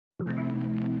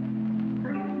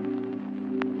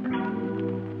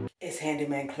It's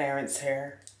Handyman Clarence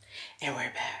here, and we're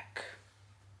back.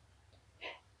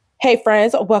 Hey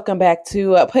friends, welcome back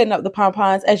to Putting Up the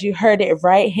Pompons. As you heard it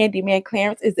right, Handyman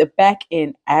Clarence is back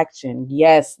in action.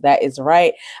 Yes, that is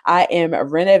right. I am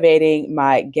renovating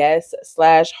my guest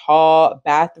slash hall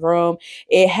bathroom.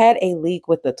 It had a leak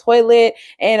with the toilet,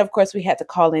 and of course, we had to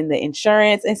call in the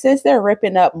insurance. And since they're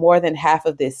ripping up more than half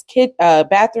of this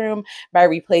bathroom by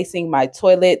replacing my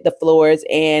toilet, the floors,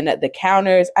 and the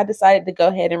counters, I decided to go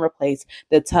ahead and replace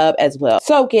the tub as well.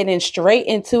 So getting straight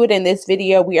into it, in this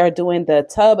video, we are doing the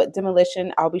tub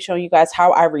demolition. I'll be showing you guys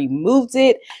how I removed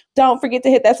it. Don't forget to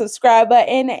hit that subscribe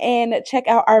button and check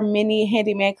out our mini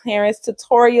Handyman Clarence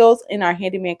tutorials in our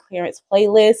Handyman Clarence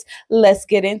playlist. Let's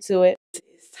get into it.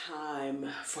 It's time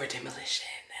for demolition.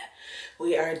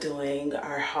 We are doing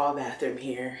our hall bathroom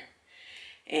here,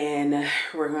 and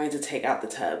we're going to take out the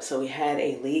tub. So we had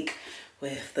a leak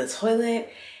with the toilet,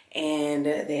 and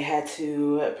they had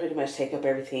to pretty much take up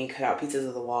everything, cut out pieces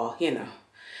of the wall, you know,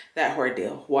 that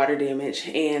ordeal, water damage,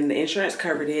 and the insurance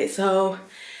covered it. So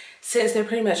since they're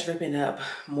pretty much ripping up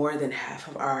more than half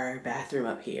of our bathroom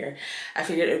up here, I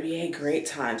figured it would be a great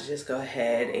time to just go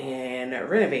ahead and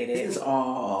renovate it. This is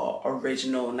all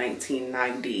original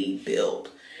 1990 build.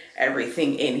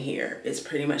 Everything in here is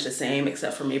pretty much the same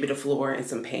except for maybe the floor and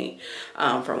some paint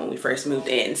from when we first moved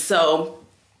in. So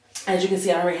as you can see,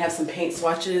 I already have some paint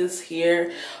swatches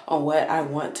here on what I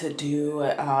want to do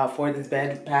for this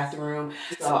bathroom.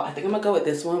 So I think I'm gonna go with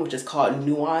this one, which is called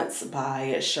Nuance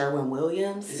by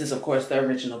Sherwin-Williams. This is of course the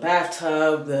original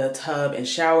bathtub, the tub and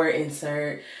shower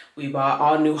insert. We bought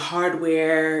all new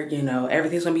hardware, you know,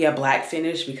 everything's gonna be a black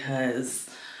finish because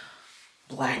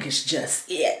black is just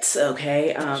it,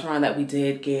 okay? The restaurant that we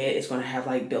did get is gonna have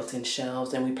like built-in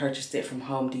shelves, and we purchased it from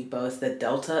Home Depot. It's the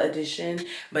Delta edition.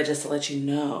 But just to let you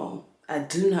know, I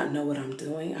do not know what I'm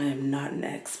doing. I am not an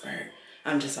expert.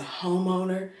 I'm just a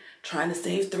homeowner trying to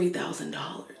save $3,000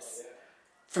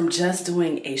 from just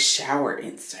doing a shower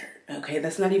insert. Okay,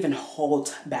 that's not even a whole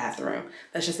bathroom.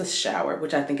 That's just a shower,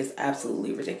 which I think is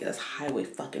absolutely ridiculous. Highway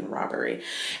fucking robbery.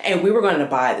 And we were going to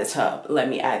buy the tub. Let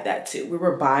me add that too. We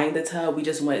were buying the tub. We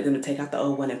just wanted them to take out the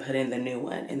old one and put in the new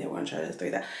one. And they were going to charge us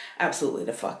 $3,000. Absolutely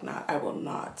the fuck not. I will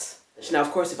not. Now,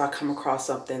 of course, if I come across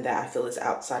something that I feel is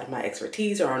outside of my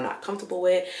expertise or I'm not comfortable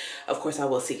with, of course, I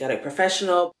will seek out a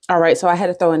professional. All right, so I had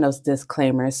to throw in those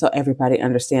disclaimers so everybody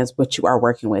understands what you are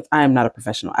working with. I am not a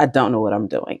professional. I don't know what I'm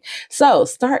doing. So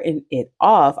starting it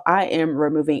off, I am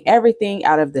removing everything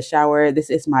out of the shower. This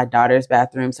is my daughter's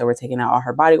bathroom, so we're taking out all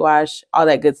her body wash, all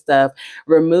that good stuff,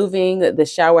 removing the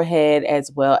shower head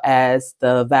as well as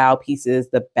the valve pieces,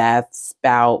 the bath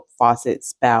spout, faucet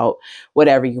spout,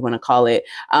 whatever you want to call it.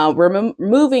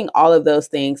 Removing all of those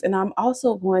things. And I'm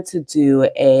also going to do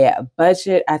a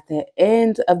budget at the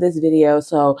end of this video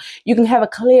so you can have a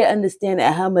clear understanding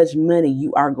of how much money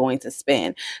you are going to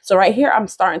spend. So right here, I'm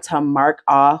starting to mark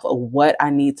off what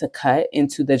I need to cut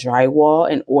into the drywall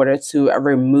in order to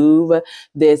remove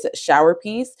this shower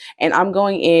piece. And I'm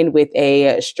going in with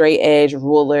a straight edge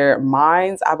ruler.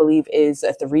 Mine's, I believe, is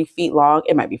 3 feet long.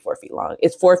 It might be 4 feet long.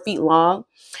 It's 4 feet long.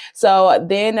 So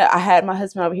then I had my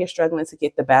husband over here struggling to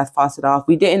get the bath faucet off.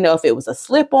 We didn't know if it was a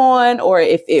slip-on or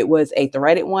if it was a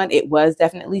threaded one. It was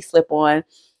definitely slip-on.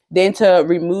 Then to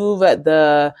remove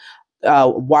the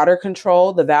water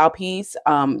control, the valve piece,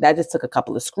 that just took a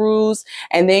couple of screws.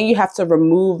 And then you have to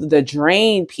remove the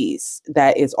drain piece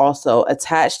that is also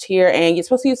attached here. And you're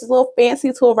supposed to use this little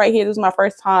fancy tool right here. This is my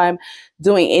first time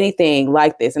doing anything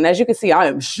like this. And as you can see, I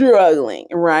am struggling,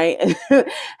 right?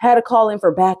 Had to call in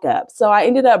for backup. So I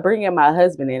ended up bringing my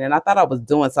husband in, and I thought I was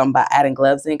doing something by adding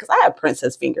gloves in because I have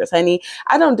princess fingers, honey.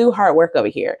 I don't do hard work over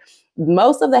here.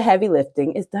 Most of the heavy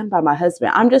lifting is done by my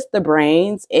husband. I'm just the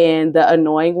brains and the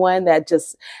annoying one that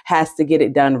just has to get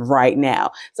it done right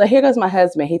now. So here goes my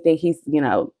husband. He thinks he's, you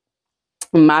know,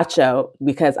 macho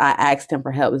because I asked him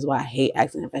for help. This is why I hate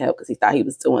asking him for help, because he thought he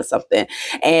was doing something.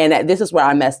 And this is where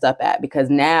I messed up at, because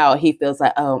now he feels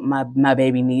like, oh, my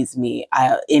baby needs me.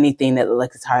 Anything that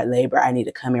looks like hard labor, I need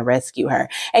to come and rescue her.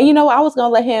 And you know, I was going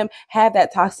to let him have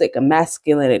that toxic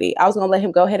masculinity. I was going to let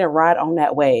him go ahead and ride on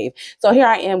that wave. So here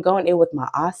I am going in with my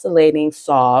oscillating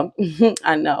saw.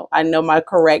 I know my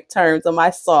correct terms on my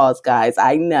saws, guys.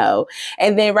 I know.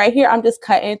 And then right here, I'm just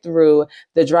cutting through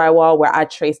the drywall where I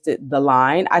traced the line.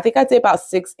 I think I did about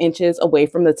 6 inches away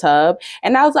from the tub.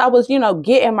 And as I was, you know,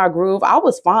 getting my groove, I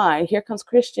was fine. Here comes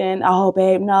Christian. Oh,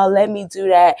 babe, no, let me do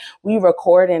that. We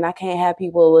recording. I can't have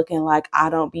people looking like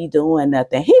I don't be doing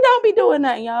nothing. He don't be doing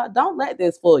nothing, y'all. Don't let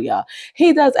this fool y'all.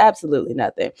 He does absolutely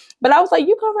nothing. But I was like,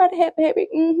 you go right ahead, baby.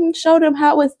 Show them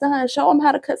how it's done. Show them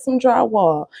how to cut some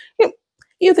drywall.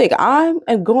 You think I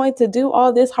am going to do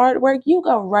all this hard work? You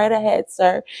go right ahead,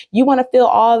 sir. You want to feel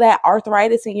all that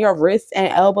arthritis in your wrists and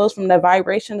elbows from the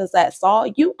vibration of that saw?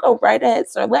 You go right ahead,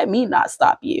 sir. Let me not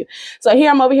stop you. So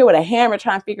here I'm over here with a hammer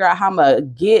trying to figure out how I'm going to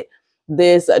get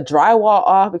this drywall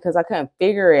off because I couldn't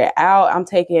figure it out. I'm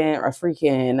taking a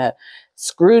freaking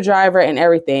screwdriver and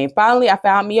everything. Finally, I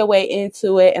found me a way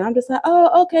into it, and I'm just like,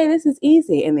 oh, okay, this is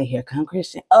easy. And then here come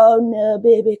Christian. Oh no,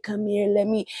 baby, come here. Let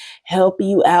me help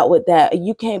you out with that.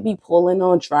 You can't be pulling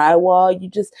on drywall.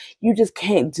 You just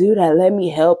can't do that. Let me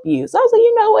help you. So I was like,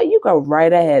 you know what? You go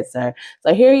right ahead, sir.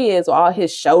 So here he is with all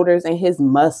his shoulders and his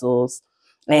muscles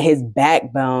and his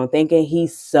backbone, thinking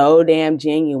he's so damn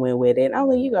genuine with it. And I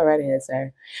was like, you go right ahead,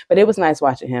 sir. But it was nice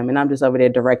watching him, and I'm just over there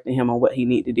directing him on what he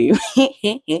need to do.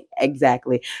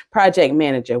 Exactly. Project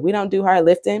manager. We don't do hard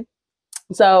lifting.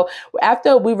 So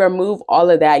after we remove all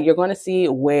of that, you're going to see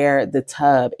where the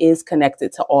tub is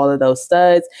connected to all of those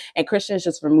studs, and Christian's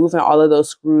just removing all of those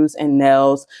screws and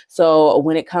nails. So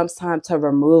when it comes time to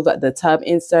remove the tub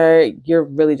insert, you're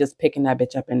really just picking that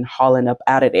bitch up and hauling up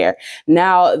out of there.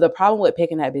 Now, the problem with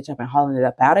picking that bitch up and hauling it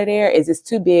up out of there is it's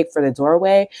too big for the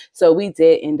doorway. So we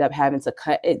did end up having to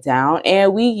cut it down,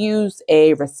 and we used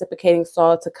a reciprocating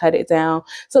saw to cut it down.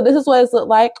 So this is what it's looked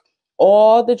like.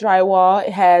 All the drywall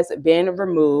has been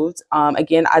removed.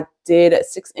 Again, I did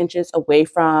 6 inches away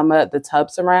from the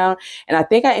tub surround. And I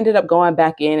think I ended up going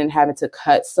back in and having to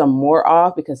cut some more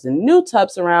off because the new tub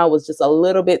surround was just a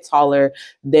little bit taller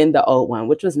than the old one,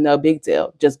 which was no big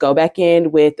deal. Just go back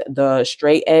in with the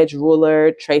straight edge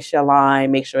ruler, trace your line,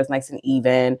 make sure it's nice and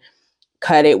even.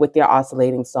 Cut it with your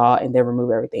oscillating saw, and then remove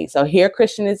everything. So here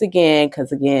Christian is again,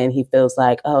 because again, he feels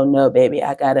like, oh no, baby,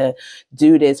 I gotta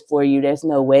do this for you. There's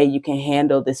no way you can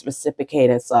handle this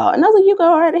reciprocating saw. And I was like, you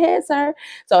go right ahead, sir.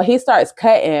 So he starts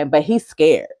cutting, but he's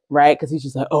scared, right? Because he's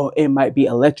just like, oh, it might be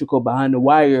electrical behind the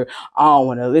wire. I don't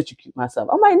want to electrocute myself.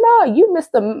 I'm like, no, you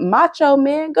Mr. Macho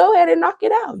Man, go ahead and knock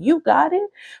it out. You got it.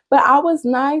 But I was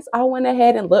nice. I went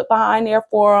ahead and looked behind there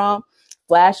for him.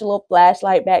 Flash a little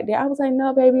flashlight back there. I was like,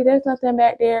 no, baby, there's nothing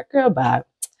back there. Girl, bye.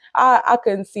 I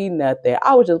couldn't see nothing.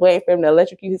 I was just waiting for him to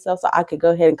electrocute himself so I could go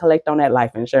ahead and collect on that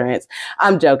life insurance.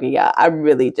 I'm joking, y'all. I'm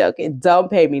really joking.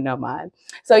 Don't pay me no mind.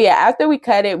 So yeah, after we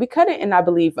cut it in, I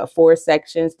believe, 3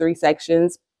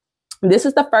 sections. This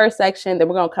is the first section. Then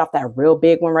we're going to cut off that real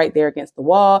big one right there against the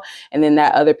wall. And then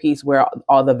that other piece where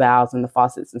all the valves and the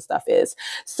faucets and stuff is.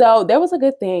 So there was a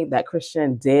good thing that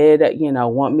Christian did,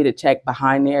 want me to check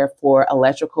behind there for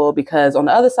electrical, because on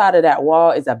the other side of that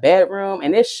wall is a bedroom,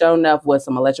 and it's shown enough with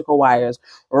some electrical wires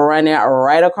running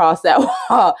right across that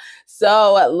wall.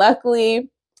 So luckily,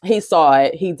 he saw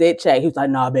it. He did check. He was like,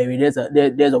 "Nah, baby, there's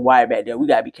a wire back there. We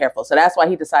gotta be careful." So that's why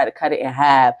he decided to cut it in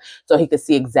half so he could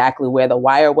see exactly where the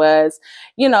wire was.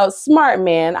 Smart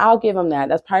man. I'll give him that.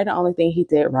 That's probably the only thing he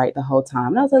did right the whole time.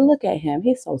 And I was like, "Look at him.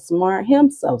 He's so smart.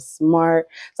 Him so smart."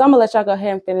 So I'm gonna let y'all go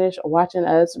ahead and finish watching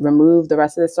us remove the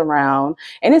rest of this around.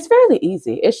 And it's fairly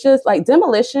easy. It's just like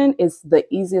demolition is the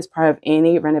easiest part of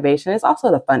any renovation. It's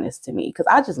also the funnest to me because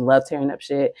I just love tearing up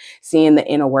shit, seeing the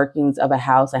inner workings of a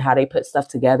house and how they put stuff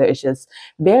together. It's just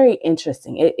very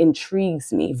interesting. It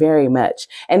intrigues me very much.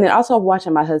 And then also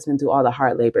watching my husband do all the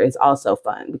hard labor is also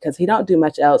fun because he don't do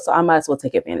much else. So I might as well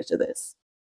take advantage of this.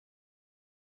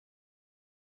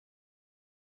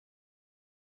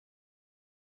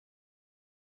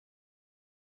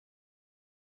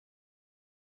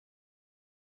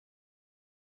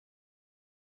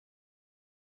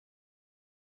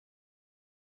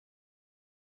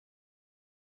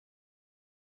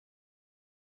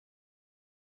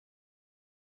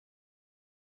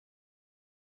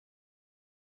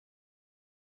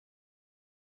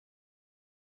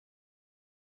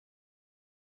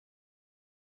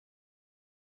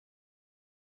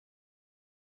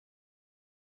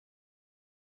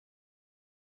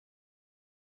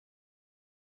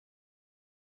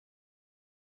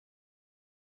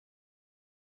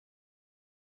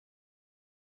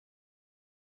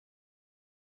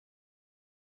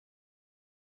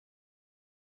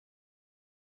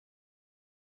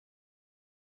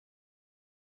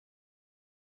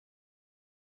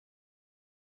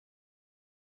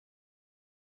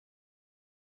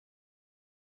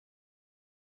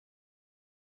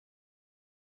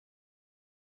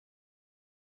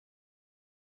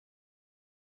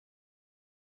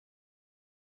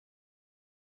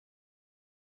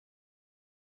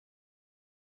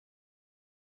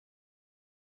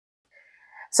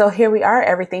 So here we are.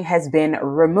 Everything has been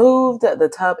removed.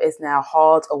 The tub is now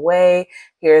hauled away.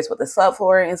 Here's what the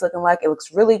subflooring is looking like. It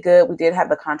looks really good. We did have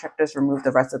the contractors remove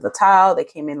the rest of the tile. They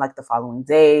came in like the following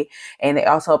day, and they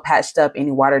also patched up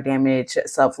any water damage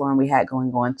subflooring we had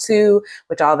going on too,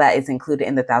 which all that is included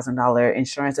in the $1,000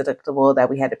 insurance deductible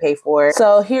that we had to pay for.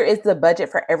 So here is the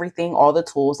budget for everything, all the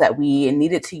tools that we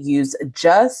needed to use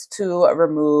just to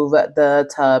remove the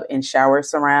tub and shower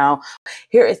surround.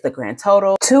 Here is the grand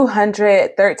total,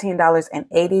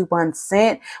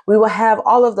 $213.81. We will have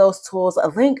all of those tools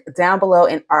linked down below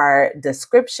in our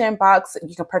description box.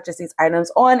 You can purchase these items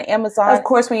on Amazon. Of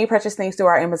course, when you purchase things through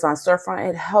our Amazon storefront,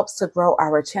 it helps to grow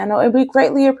our channel, and we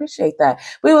greatly appreciate that.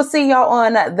 We will see y'all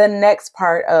on the next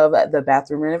part of the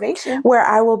bathroom renovation, where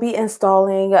I will be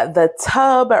installing the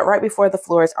tub right before the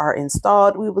floors are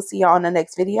installed. We will see y'all on the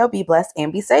next video. Be blessed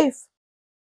and be safe.